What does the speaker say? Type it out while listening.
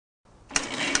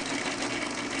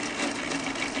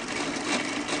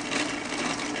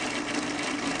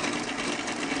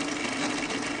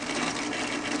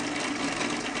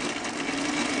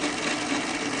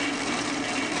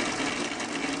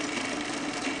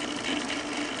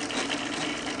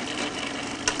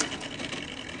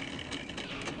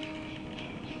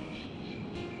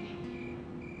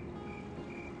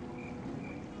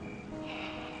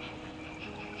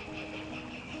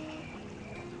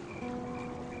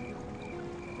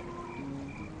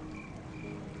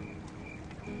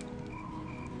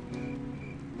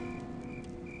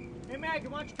Maggie,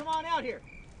 why don't you come on out here?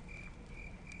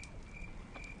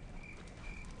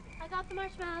 I got the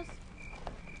marshmallows.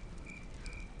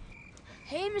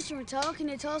 Hey, Mr. Mattel, can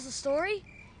you tell us a story?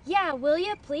 Yeah, will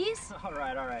you, please? All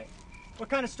right, all right. What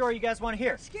kind of story you guys want to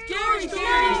hear? Scary story!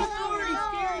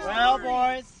 Well,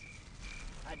 boys,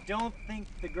 I don't think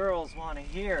the girls want to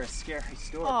hear a scary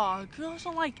story. Aw, girls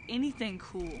don't like anything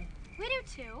cool. We do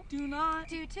too. Do not.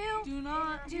 Do too. Do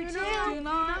not. Do too. Do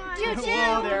not. Do too.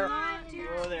 Whoa there.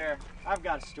 Whoa there. I've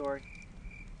got a story.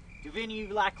 Do any of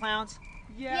you like clowns?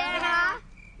 Yeah.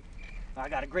 I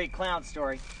got a great clown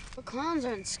story. Well, clowns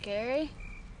aren't scary.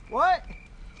 What?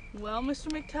 Well, Mr.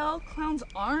 McTell, clowns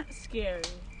aren't scary.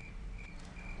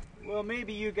 Well,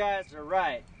 maybe you guys are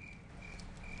right.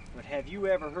 But have you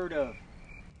ever heard of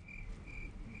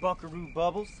Buckaroo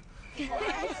Bubbles?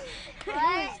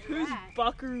 What? Who's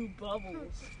Buckaroo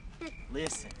Bubbles?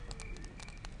 Listen.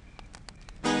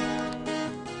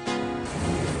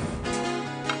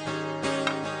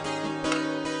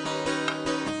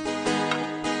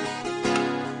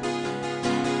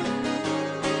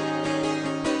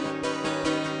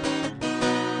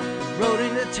 Rode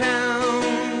into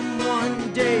town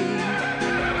one day,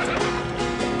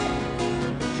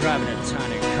 driving a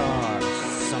tiny car,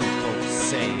 some folks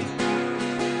say.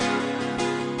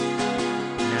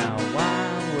 Now why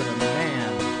would a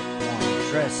man want to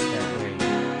dress that way?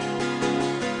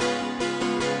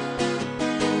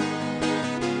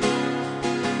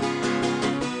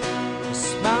 A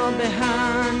smile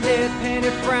behind a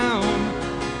penny frown.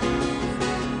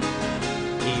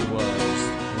 He was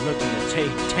looking to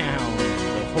take down the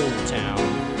whole town.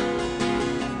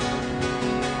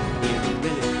 He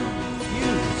really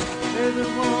confused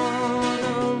everyone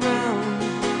around.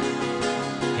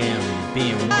 Him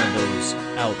being one of those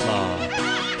outlaw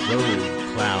road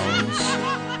clowns.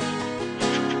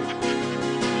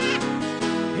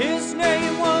 His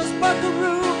name was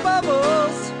Buckaroo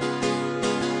Bubbles.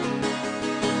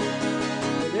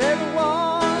 But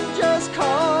everyone just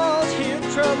called him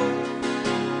trouble.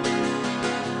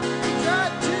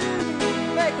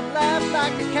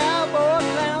 Like a cowboy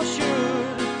clown should.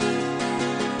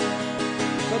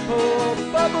 But poor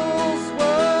Bubbles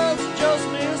was just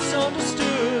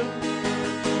misunderstood.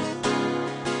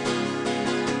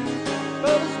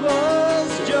 Bubbles was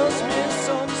just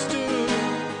misunderstood.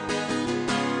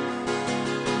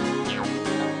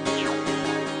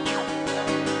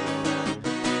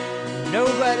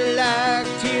 Nobody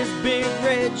liked his big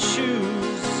red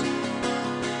shoes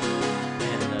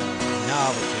and the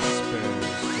novelty spurs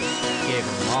gave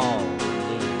him all the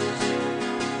blues.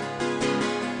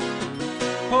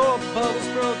 Poor Bubbles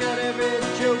broke out every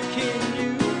joke he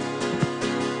knew.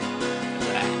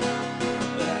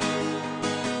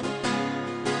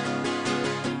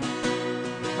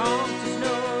 Honked his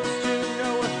nose to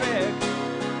no effect.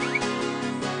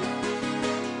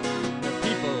 The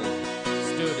people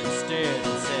stood and stared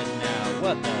and said, now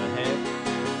what the heck?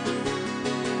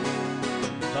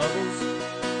 Bubbles,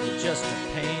 you're just a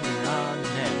pain in our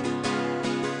neck.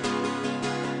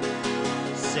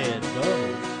 Said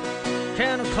Bubbles,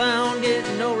 can a clown get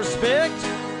no respect?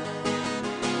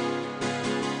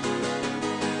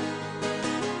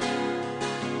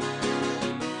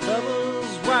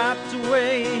 Bubbles wiped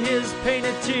away his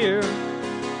painted tear,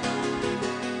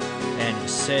 and he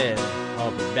said,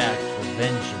 I'll be back for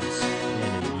vengeance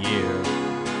in a year.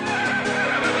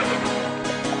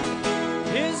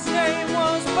 His name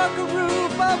was Buckaroo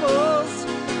Bubbles.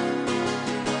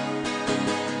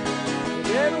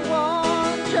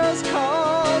 Everyone just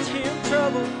called him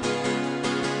trouble.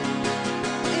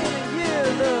 In a year,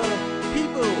 the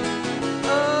people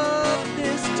of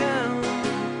this town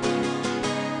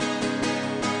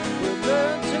will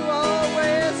learn to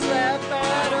always laugh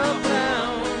at a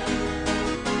clown.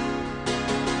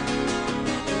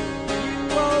 You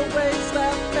always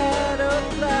laugh at a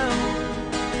clown.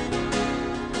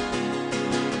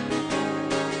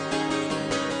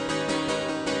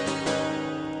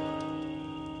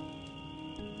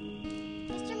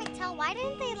 Why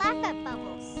didn't they laugh at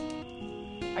Bubbles?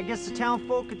 I guess the town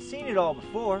folk had seen it all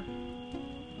before.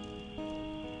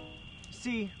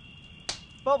 See,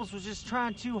 Bubbles was just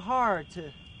trying too hard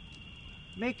to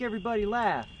make everybody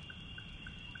laugh.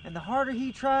 And the harder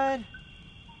he tried,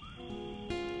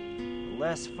 the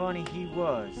less funny he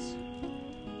was.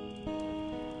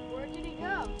 Where did he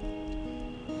go?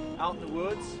 Out in the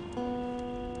woods,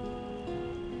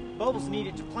 Bubbles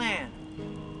needed to plan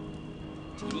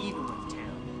to get even with the town.